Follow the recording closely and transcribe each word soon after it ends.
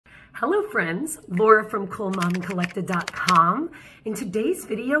Hello friends, Laura from CoolMomAndCollected.com. In today's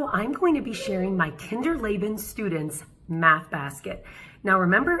video, I'm going to be sharing my Kinderleben students' math basket. Now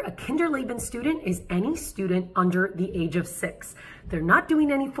remember, a Kinderleben student is any student under the age of 6. They're not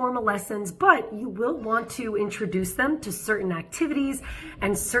doing any formal lessons, but you will want to introduce them to certain activities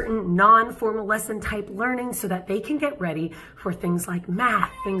and certain non-formal lesson type learning so that they can get ready for things like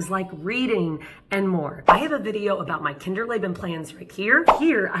math, things like reading, and more. I have a video about my Kinderleben plans right here.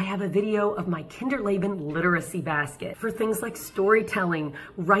 Here, I have a video of my Kinderleben literacy basket for things like storytelling,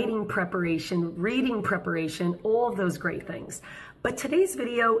 writing preparation, reading preparation, all of those great things. But today's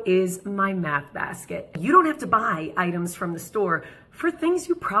video is my math basket. You don't have to buy items from the store for things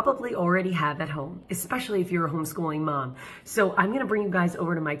you probably already have at home, especially if you're a homeschooling mom. So I'm gonna bring you guys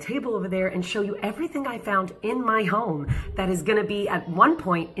over to my table over there and show you everything I found in my home that is gonna be at one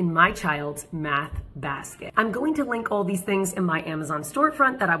point in my child's math basket. I'm going to link all these things in my Amazon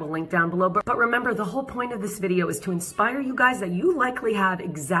storefront that I will link down below. But remember, the whole point of this video is to inspire you guys that you likely have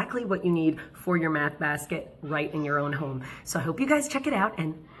exactly what you need for your math basket right in your own home. So I hope you guys check it out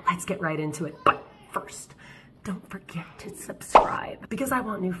and let's get right into it. But first, don't forget to subscribe because I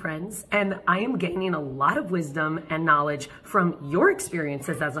want new friends and I am gaining a lot of wisdom and knowledge from your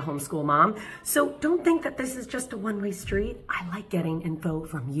experiences as a homeschool mom. So don't think that this is just a one-way street. I like getting info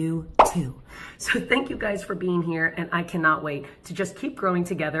from you too. So thank you guys for being here and I cannot wait to just keep growing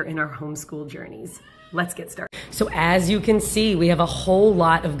together in our homeschool journeys. Let's get started. So as you can see, we have a whole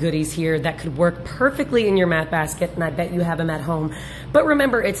lot of goodies here that could work perfectly in your math basket, and I bet you have them at home. But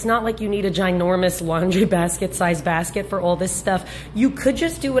remember, it's not like you need a ginormous laundry basket size basket for all this stuff. You could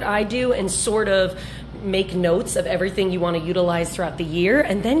just do what I do and sort of make notes of everything you want to utilize throughout the year,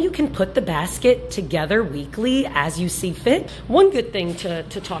 and then you can put the basket together weekly as you see fit. One good thing to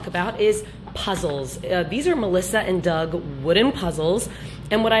talk about is puzzles. These are Melissa and Doug wooden puzzles.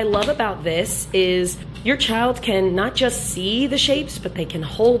 And what I love about this is your child can not just see the shapes, but they can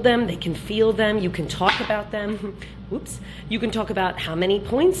hold them, they can feel them, you can talk about them. Oops. You can talk about how many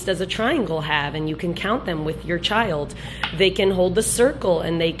points does a triangle have, and you can count them with your child. They can hold the circle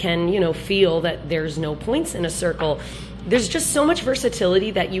and they can, feel that there's no points in a circle. There's just so much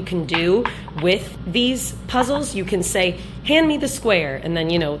versatility that you can do with these puzzles. You can say, hand me the square, and then,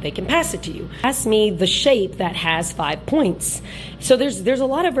 they can pass it to you. Pass me the shape that has 5 points. So there's a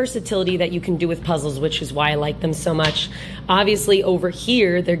lot of versatility that you can do with puzzles, which is why I like them so much. Obviously, over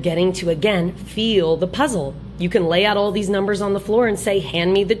here, they're getting to, again, feel the puzzle. You can lay out all these numbers on the floor and say,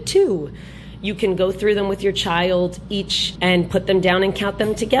 hand me the 2. You can go through them with your child each and put them down and count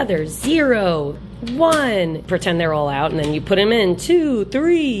them together. 0, 1, pretend they're all out, and then you put them in 2,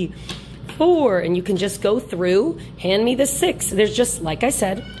 3, 4, and you can just go through, hand me the 6. There's just, like I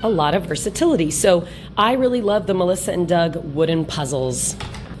said, a lot of versatility. So I really love the Melissa and Doug wooden puzzles.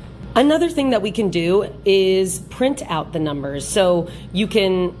 Another thing that we can do is print out the numbers. So you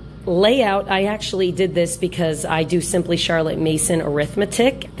can lay out, I actually did this because I do Simply Charlotte Mason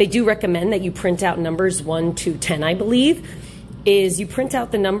arithmetic. They do recommend that you print out numbers 1 to 10, I believe. Is you print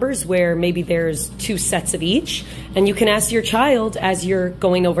out the numbers where maybe there's 2 sets of each, and you can ask your child as you're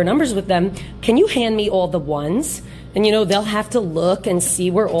going over numbers with them, can you hand me all the ones? And they'll have to look and see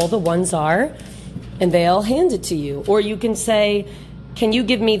where all the ones are, and they'll hand it to you. Or you can say, can you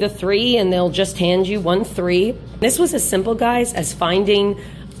give me the 3? And they'll just hand you 1 3. This was as simple, guys, as finding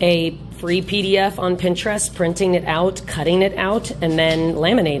a free PDF on Pinterest, printing it out, cutting it out, and then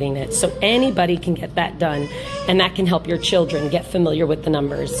laminating it. So anybody can get that done, and that can help your children get familiar with the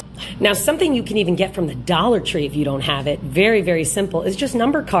numbers. Now, something you can even get from the Dollar Tree if you don't have it, very, very simple, is just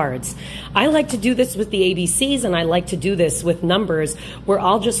number cards. I like to do this with the ABCs, and I like to do this with numbers, where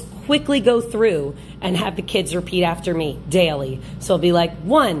I'll just quickly go through and have the kids repeat after me daily. So it'll be like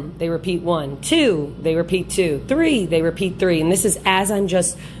 1, they repeat 1, 2, they repeat 2, 3, they repeat 3. And this is as I'm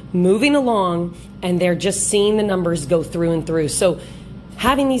just moving along and they're just seeing the numbers go through and through. So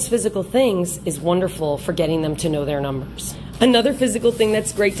having these physical things is wonderful for getting them to know their numbers. Another physical thing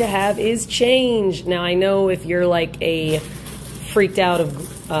that's great to have is change. Now, I know if you're like a freaked out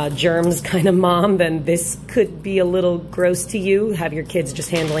of germs kind of mom, then this could be a little gross to you, have your kids just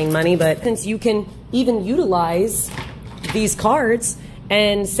handling money. But since you can even utilize these cards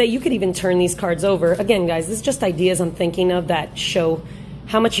and say you could even turn these cards over. Again, guys, this is just ideas I'm thinking of that show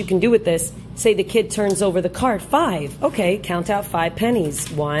how much you can do with this. Say the kid turns over the card, 5. Okay, count out 5 pennies.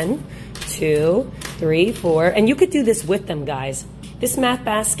 1, 2, 3, 4. And you could do this with them, guys. This math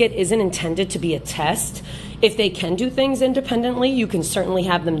basket isn't intended to be a test. If they can do things independently, you can certainly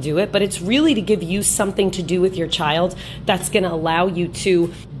have them do it, but it's really to give you something to do with your child that's going to allow you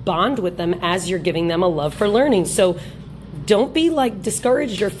to bond with them as you're giving them a love for learning. So don't be like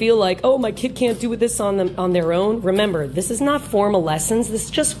discouraged or feel like, oh, my kid can't do this on their own. Remember, this is not formal lessons. This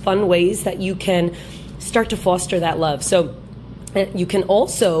is just fun ways that you can start to foster that love. So you can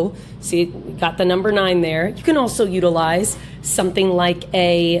also, see, got the number 9 there. You can also utilize something like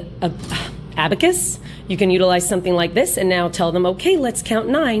a abacus. You can utilize something like this and now tell them, okay, let's count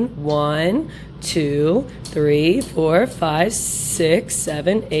 9. 1, 2, 3, 4, 5, 6,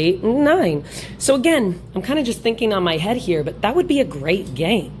 7, 8, and 9. So again, I'm kind of just thinking on my head here, but that would be a great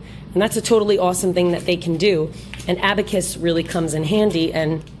game. And that's a totally awesome thing that they can do. And abacus really comes in handy,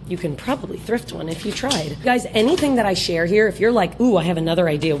 and you can probably thrift one if you tried. Guys, anything that I share here, if you're like, ooh, I have another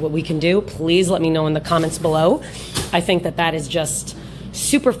idea of what we can do, please let me know in the comments below. I think that that is just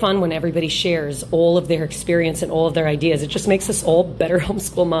super fun when everybody shares all of their experience and all of their ideas. It just makes us all better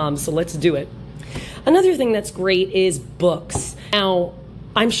homeschool moms, so let's do it. Another thing that's great is books. Now,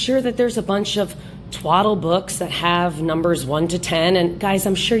 I'm sure that there's a bunch of twaddle books that have numbers 1 to 10, and guys,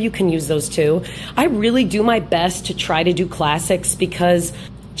 I'm sure you can use those too. I really do my best to try to do classics because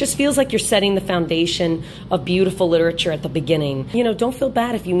it just feels like you're setting the foundation of beautiful literature at the beginning. You know, don't feel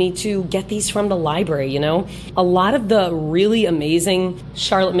bad if you need to get these from the library, you know. A lot of the really amazing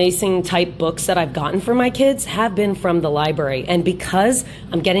Charlotte Mason type books that I've gotten for my kids have been from the library. And because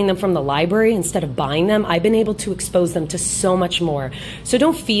I'm getting them from the library instead of buying them, I've been able to expose them to so much more. So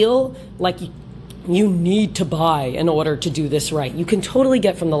don't feel like you need to buy in order to do this right. You can totally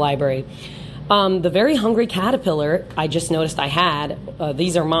get from the library. The Very Hungry Caterpillar, I just noticed I had.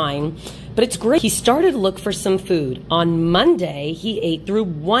 These are mine. But it's great. He started to look for some food. On Monday, he ate through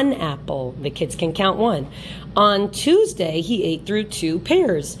 1 apple. The kids can count 1. On Tuesday, he ate through 2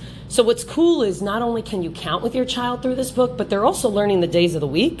 pears. So what's cool is not only can you count with your child through this book, but they're also learning the days of the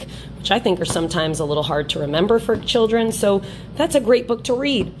week, which I think are sometimes a little hard to remember for children. So that's a great book to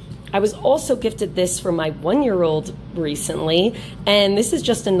read. I was also gifted this for my 1-year-old recently, and this is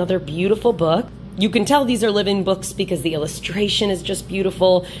just another beautiful book. You can tell these are living books because the illustration is just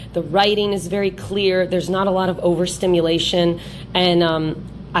beautiful. The writing is very clear. There's not a lot of overstimulation, and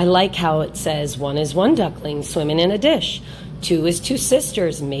I like how it says 1 is 1 duckling swimming in a dish. 2 is 2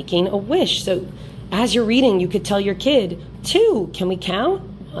 sisters making a wish. So as you're reading, you could tell your kid, 2, can we count?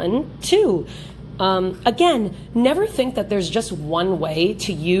 1, 2. Again, never think that there's just one way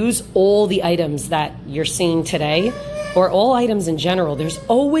to use all the items that you're seeing today, or all items in general. There's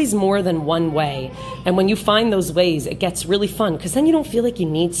always more than one way. And when you find those ways, it gets really fun because then you don't feel like you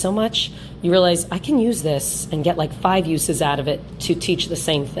need so much. You realize I can use this and get like 5 uses out of it to teach the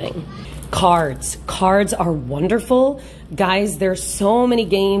same thing. Cards. Cards are wonderful. Guys, there's so many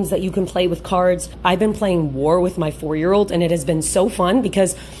games that you can play with cards. I've been playing War with my 4-year-old, and it has been so fun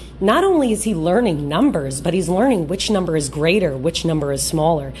because not only is he learning numbers, but he's learning which number is greater, which number is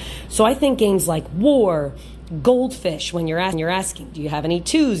smaller. So I think games like War, Goldfish, when you're asking, do you have any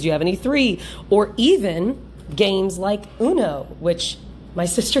 2s? Do you have any 3? Or even games like Uno, which my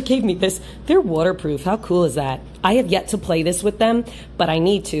sister gave me this. They're waterproof. How cool is that? I have yet to play this with them, but I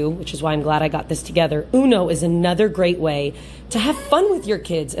need to, which is why I'm glad I got this together. Uno is another great way to have fun with your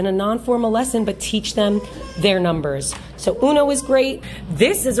kids in a non-formal lesson, but teach them their numbers. So Uno is great.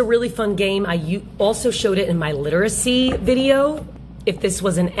 This is a really fun game. I also showed it in my literacy video. If this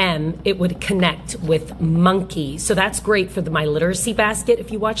was an M, it would connect with monkey. So that's great for my literacy basket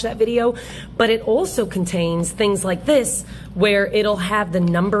if you watch that video. But it also contains things like this, where it'll have the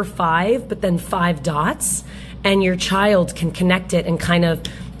number 5, but then 5 dots, and your child can connect it and kind of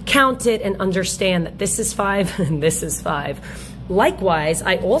count it and understand that this is 5 and this is 5. Likewise,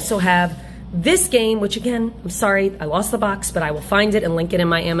 I also have this game, which again, I'm sorry, I lost the box, but I will find it and link it in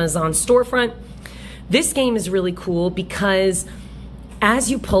my Amazon storefront. This game is really cool because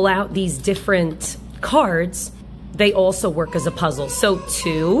as you pull out these different cards, they also work as a puzzle. So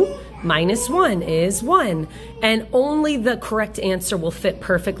 2 minus 1 is 1, and only the correct answer will fit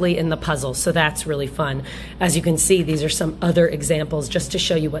perfectly in the puzzle. So that's really fun. As you can see, these are some other examples just to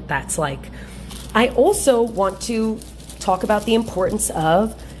show you what that's like. I also want to talk about the importance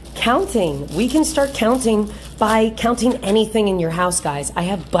of counting. We can start counting by counting anything in your house, guys. I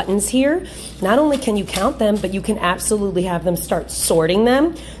have buttons here. Not only can you count them, but you can absolutely have them start sorting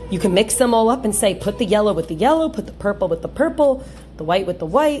them. You can mix them all up and say, put the yellow with the yellow, put the purple with the purple, the white with the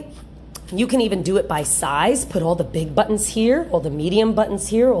white. You can even do it by size. Put all the big buttons here, all the medium buttons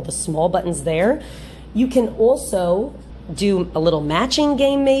here, all the small buttons there. You can also do a little matching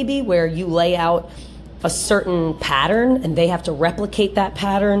game maybe where you lay out a certain pattern and they have to replicate that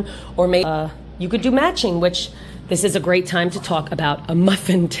pattern, or maybe you could do matching, which this is a great time to talk about a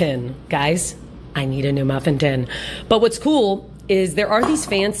muffin tin. Guys, I need a new muffin tin. But what's cool is there are these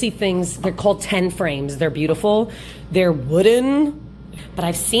fancy things, they're called 10 frames. They're beautiful. They're wooden, but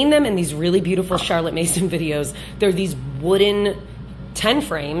I've seen them in these really beautiful Charlotte Mason videos. They're these wooden 10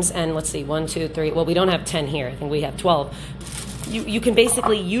 frames, and let's see, 1, 2, 3. Well, we don't have 10 here. I think we have 12. You can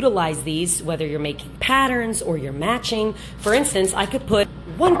basically utilize these, whether you're making patterns or you're matching. For instance, I could put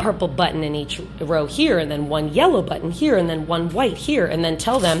one purple button in each row here, and then one yellow button here, and then one white here, and then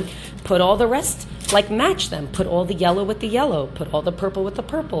tell them, put all the rest, like match them. Put all the yellow with the yellow. Put all the purple with the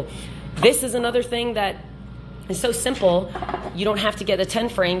purple. This is another thing that is so simple. You don't have to get a 10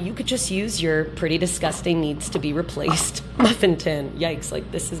 frame. You could just use your pretty disgusting needs to be replaced muffin tin. Yikes, like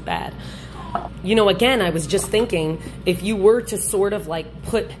this is bad. You know, again, I was just thinking, if you were to sort of like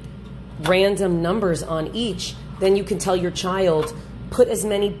put random numbers on each, then you can tell your child, put as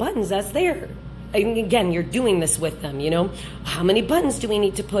many buttons as there. And again, you're doing this with them, you know. How many buttons do we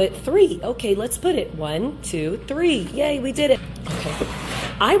need to put? 3. Okay, let's put it. 1, 2, 3. Yay, we did it. Okay.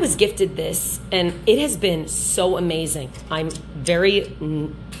 I was gifted this, and it has been so amazing. I'm very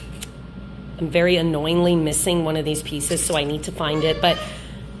annoyingly missing one of these pieces, so I need to find it. But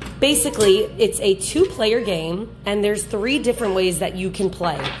basically, it's a 2-player game, and there's 3 different ways that you can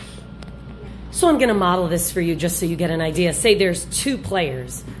play. So I'm going to model this for you just so you get an idea. Say there's 2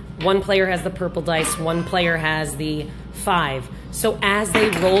 players. One player has the purple dice, one player has the 5. So as they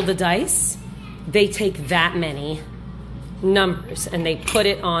roll the dice, they take that many numbers and they put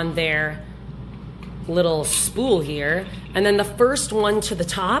it on their little spool here, and then the first one to the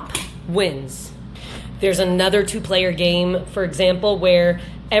top wins. There's another 2-player game, for example, where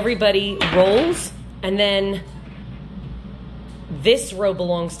everybody rolls, and then this row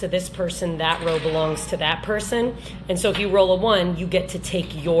belongs to this person, that row belongs to that person. And so if you roll a 1, you get to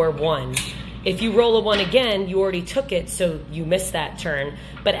take your 1. If you roll a 1 again, you already took it, so you missed that turn.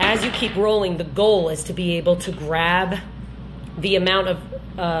 But as you keep rolling, the goal is to be able to grab the amount of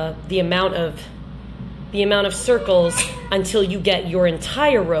circles until you get your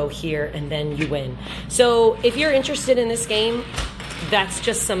entire row here, and then you win. So if you're interested in this game, that's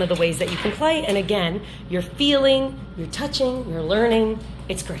just some of the ways that you can play. And again, you're feeling, you're touching, you're learning.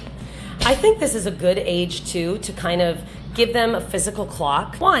 It's great. I think this is a good age too to kind of give them a physical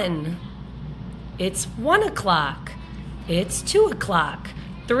clock. 1, it's 1 o'clock. It's 2 o'clock,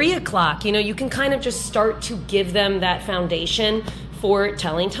 3 o'clock. You know, you can kind of just start to give them that foundation for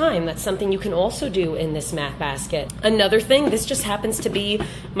telling time. That's something you can also do in this math basket. Another thing, this just happens to be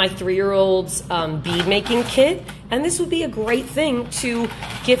my 3-year-old's bead making kit, and this would be a great thing to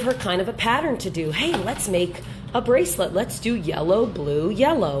give her kind of a pattern to do. Hey, let's make a bracelet. Let's do yellow, blue,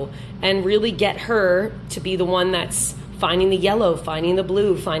 yellow, and really get her to be the one that's finding the yellow, finding the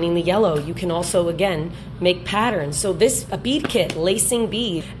blue, finding the yellow. You can also, again, make patterns. So this, a bead kit, lacing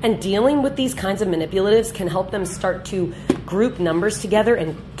bead, and dealing with these kinds of manipulatives can help them start to group numbers together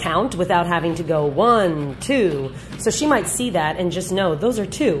and count without having to go 1, 2. So she might see that and just know those are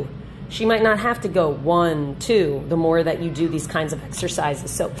 2. She might not have to go 1, 2, the more that you do these kinds of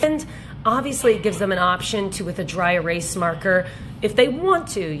exercises. So, and obviously it gives them an option to, with a dry erase marker, if they want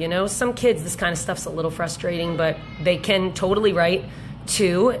to, you know. Some kids, this kind of stuff's a little frustrating, but they can totally write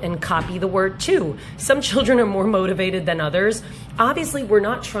 2 and copy the word 2. Some children are more motivated than others. Obviously, we're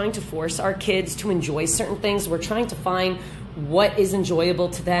not trying to force our kids to enjoy certain things. We're trying to find what is enjoyable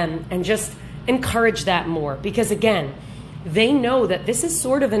to them and just encourage that more. Because again, they know that this is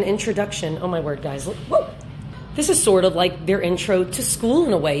sort of an introduction. Oh my word, guys. Whoa. This is sort of like their intro to school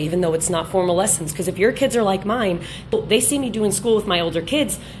in a way, even though it's not formal lessons. Because if your kids are like mine, they see me doing school with my older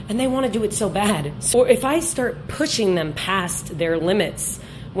kids and they want to do it so bad. Or if I start pushing them past their limits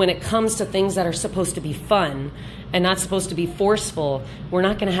when it comes to things that are supposed to be fun and not supposed to be forceful, we're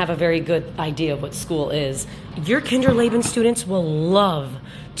not going to have a very good idea of what school is. Your Kinderleben students will love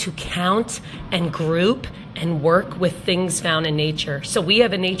to count and group and work with things found in nature. So we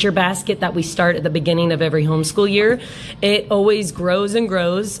have a nature basket that we start at the beginning of every homeschool year. It always grows and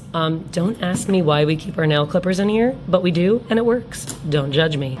grows. Don't ask me why we keep our nail clippers in here, but we do, and it works. Don't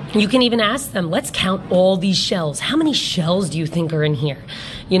judge me. You can even ask them, let's count all these shells. How many shells do you think are in here?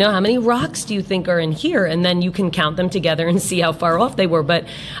 You know, how many rocks do you think are in here? And then you can count them together and see how far off they were. But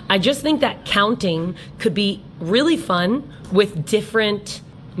I just think that counting could be really fun with different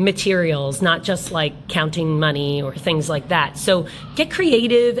materials, not just like counting money or things like that. So get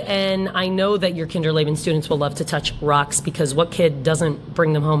creative, and I know that your Kinderleben students will love to touch rocks, because what kid doesn't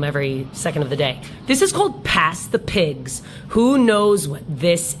bring them home every second of the day? This is called Pass the Pigs. Who knows what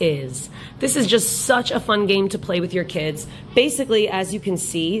this is? This is just such a fun game to play with your kids. Basically, as you can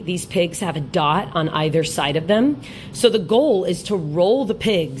see, these pigs have a dot on either side of them. So the goal is to roll the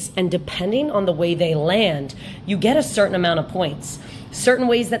pigs, and depending on the way they land, you get a certain amount of points. Certain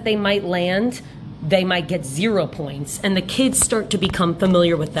ways that they might land, they might get 0 points, and the kids start to become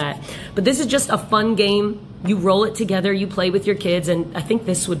familiar with that. But this is just a fun game. You roll it together, you play with your kids, and I think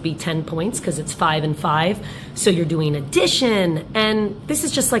this would be 10 points because it's 5 and 5. So you're doing addition, and this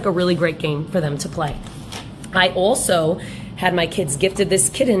is just like a really great game for them to play. I also had my kids gifted this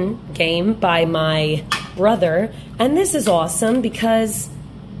kitten game by my brother, and this is awesome because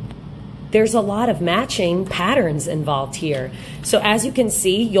there's a lot of matching patterns involved here. So as you can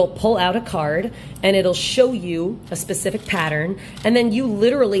see, you'll pull out a card and it'll show you a specific pattern, and then you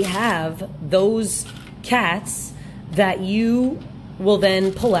literally have those cats that you will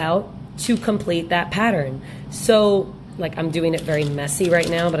then pull out to complete that pattern. So like, I'm doing it very messy right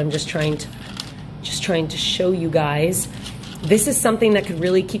now, but I'm just trying to show you guys. This is something that could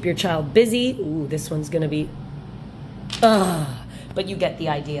really keep your child busy. Ooh, this one's gonna be, but you get the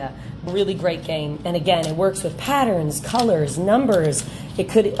idea. Really great game. And again, it works with patterns, colors, numbers. It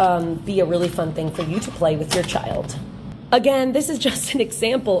could be a really fun thing for you to play with your child. Again, this is just an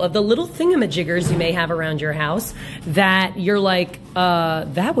example of the little thingamajiggers you may have around your house that you're like,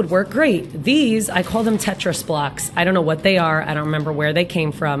 that would work great. These, I call them Tetris blocks. I don't know what they are. I don't remember where they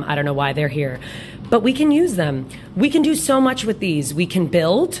came from. I don't know why they're here. But we can use them. We can do so much with these. We can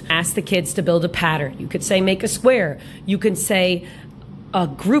build, ask the kids to build a pattern. You could say, make a square. You could say,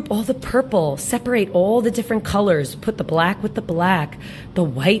 group all the purple, separate all the different colors, put the black with the black, the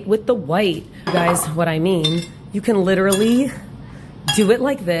white with the white. You guys, what I mean, you can literally do it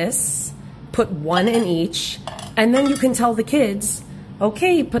like this, put one in each, and then you can tell the kids,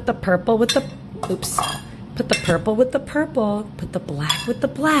 okay, put the purple with the, put the purple with the purple, put the black with the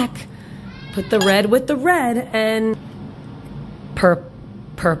black, put the red with the red, and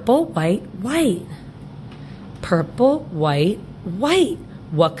purple, white, white, purple, white, white.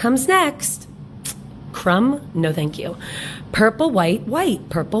 What comes next? Crumb? No, thank you. Purple, white, white.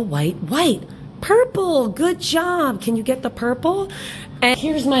 Purple, white, white. Purple. Good job. Can you get the purple? And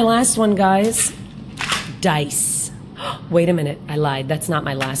here's my last one, guys. Dice. Wait a minute. I lied. That's not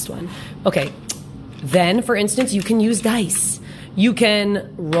my last one. Okay. Then, for instance, you can use dice. You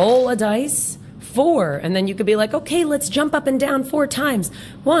can roll a dice, 4, and then you could be like, okay, let's jump up and down 4 times.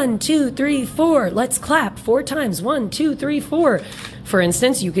 1, 2, 3, 4. Let's clap 4 times. 1, 2, 3, 4. For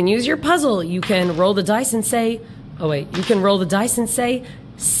instance, you can use your puzzle. You can roll the dice and say, oh wait, you can roll the dice and say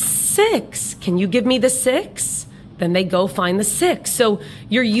 6. Can you give me the 6? Then they go find the 6. So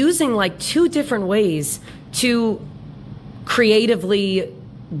you're using like 2 different ways to creatively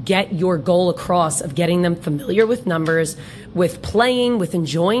get your goal across of getting them familiar with numbers, with playing, with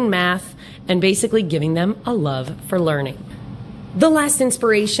enjoying math, and basically giving them a love for learning. The last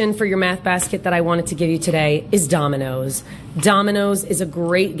inspiration for your math basket that I wanted to give you today is Dominoes. Dominoes is a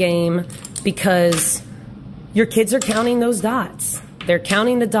great game because your kids are counting those dots. They're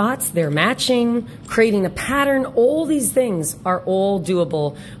counting the dots, they're matching, creating a pattern. All these things are all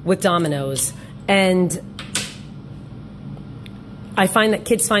doable with Dominoes. And I find that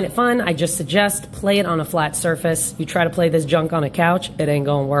kids find it fun. I just suggest play it on a flat surface. You try to play this junk on a couch, it ain't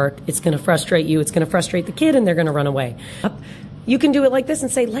gonna work. It's gonna frustrate you, it's gonna frustrate the kid, and they're gonna run away. You can do it like this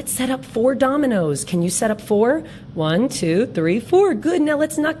and say, let's set up 4 dominoes. Can you set up 4? 1, 2, 3, 4. Good, now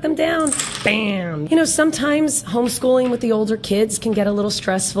let's knock them down. Bam. You know, sometimes homeschooling with the older kids can get a little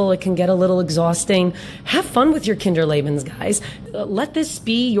stressful. It can get a little exhausting. Have fun with your Kinderlebens, guys. Let this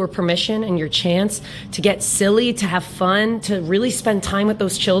be your permission and your chance to get silly, to have fun, to really spend time with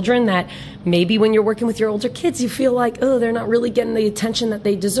those children that maybe when you're working with your older kids, you feel like, oh, they're not really getting the attention that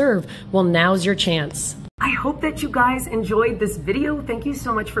they deserve. Well, now's your chance. I hope that you guys enjoyed this video. Thank you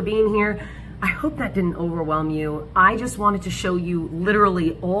so much for being here. I hope that didn't overwhelm you. I just wanted to show you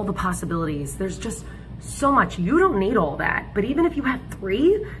literally all the possibilities. There's just so much. You don't need all that, but even if you have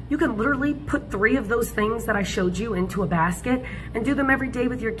 3, you can literally put 3 of those things that I showed you into a basket and do them every day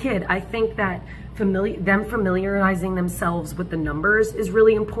with your kid. I think that them familiarizing themselves with the numbers is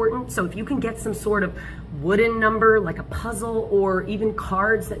really important. So if you can get some sort of wooden number, like a puzzle, or even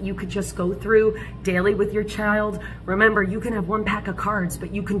cards that you could just go through daily with your child. Remember, you can have 1 pack of cards,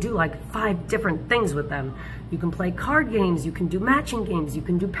 but you can do like 5 different things with them. You can play card games, you can do matching games, you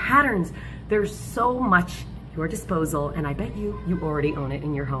can do patterns. There's so much your disposal, and I bet you already own it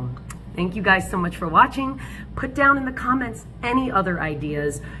in your home. Thank you guys so much for watching. Put down in the comments any other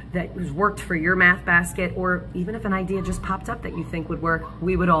ideas that has worked for your math basket, or even if an idea just popped up that you think would work,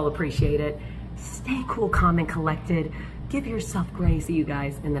 we would all appreciate it. Stay cool, calm, and collected. Give yourself grace. See you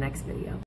guys in the next video.